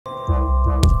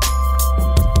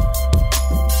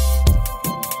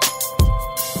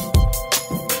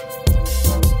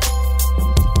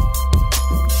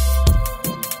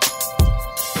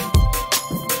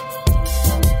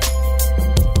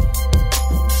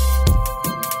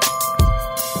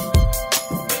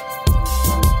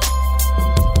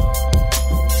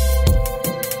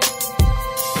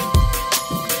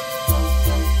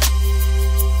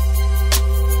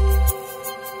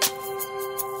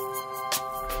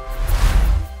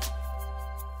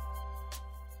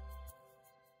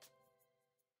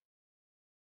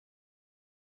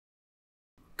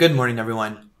Good morning,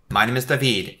 everyone. My name is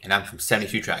David, and I'm from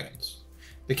 72 Dragons.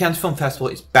 The Cannes Film Festival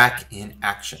is back in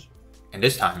action, and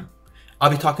this time, I'll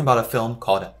be talking about a film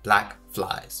called Black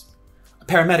Flies, a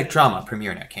paramedic drama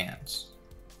premiering at Cannes.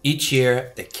 Each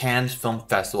year, the Cannes Film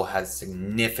Festival has a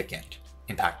significant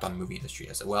impact on the movie industry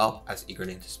as well as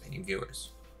eagerly anticipating viewers.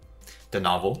 The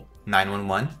novel,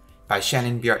 911, by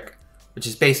Shannon Björk, which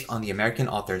is based on the American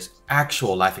author's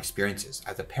actual life experiences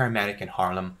as a paramedic in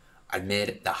Harlem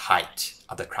amid the height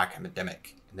of the crack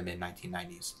epidemic in the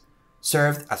mid-1990s,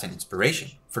 served as an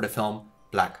inspiration for the film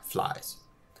Black Flies,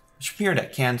 which premiered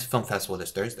at Cannes Film Festival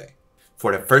this Thursday.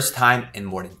 For the first time in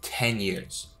more than 10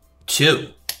 years,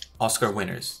 two Oscar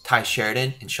winners, Ty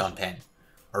Sheridan and Sean Penn,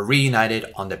 are reunited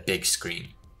on the big screen.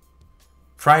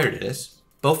 Prior to this,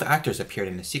 both actors appeared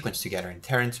in a sequence together in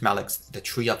Terrence Malick's The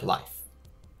Tree of Life,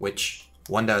 which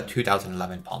won the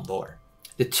 2011 Palme d'Or.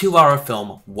 The 2-hour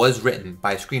film was written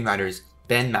by screenwriters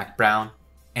Ben McBrown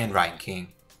and Ryan King,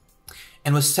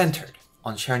 and was centered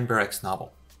on Sharon Björk's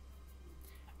novel.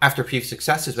 After previous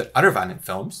successes with other violent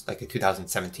films, like the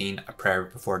 2017 A Prayer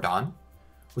Before Dawn,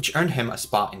 which earned him a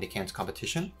spot in the Cannes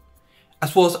competition,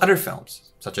 as well as other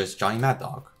films, such as Johnny Mad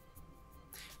Dog,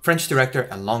 French director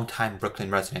and longtime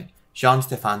Brooklyn resident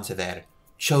Jean-Stéphane Sever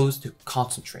chose to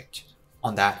concentrate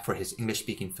on that for his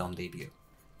English-speaking film debut.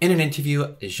 In an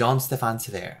interview, Jean-Stéphane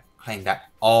Sever claimed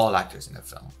that all actors in the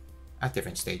film, at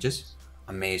different stages,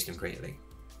 amazed him greatly.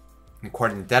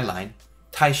 According to Deadline,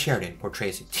 Ty Sheridan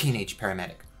portrays a teenage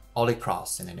paramedic, Ollie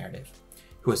Cross in the narrative,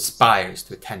 who aspires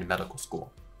to attend medical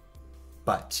school.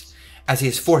 But as he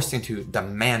is forced into the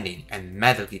demanding and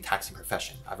medically taxing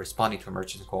profession of responding to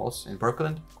emergency calls in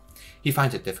Brooklyn, he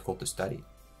finds it difficult to study.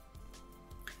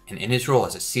 And in his role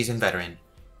as a seasoned veteran,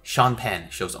 Sean Penn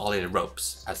shows Ollie the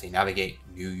ropes as they navigate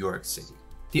New York City.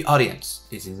 The audience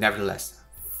is nevertheless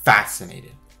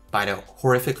fascinated by the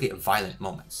horrifically violent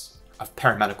moments of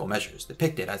paramedical measures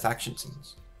depicted as action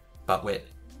scenes, but with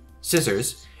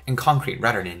scissors and concrete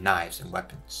rather than knives and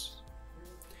weapons.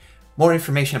 More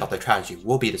information about the tragedy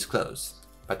will be disclosed,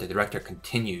 but the director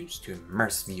continues to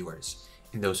immerse viewers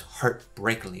in those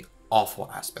heartbreakingly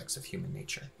awful aspects of human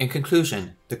nature. In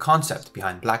conclusion, the concept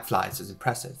behind Black Flies is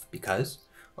impressive because,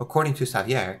 according to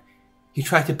Xavier, he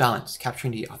tried to balance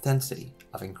capturing the authenticity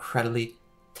of incredibly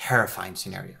terrifying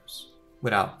scenarios,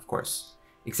 without, of course,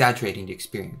 exaggerating the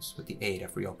experience with the aid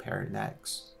of real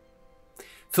paramedics.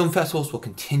 Film festivals will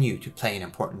continue to play an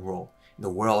important role in the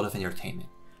world of entertainment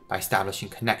by establishing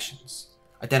connections,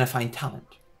 identifying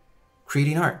talent,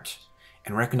 creating art,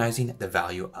 and recognizing the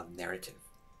value of narrative.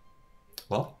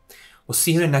 Well, we'll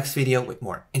see you in the next video with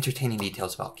more entertaining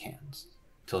details about Cannes.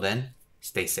 Till then,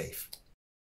 stay safe.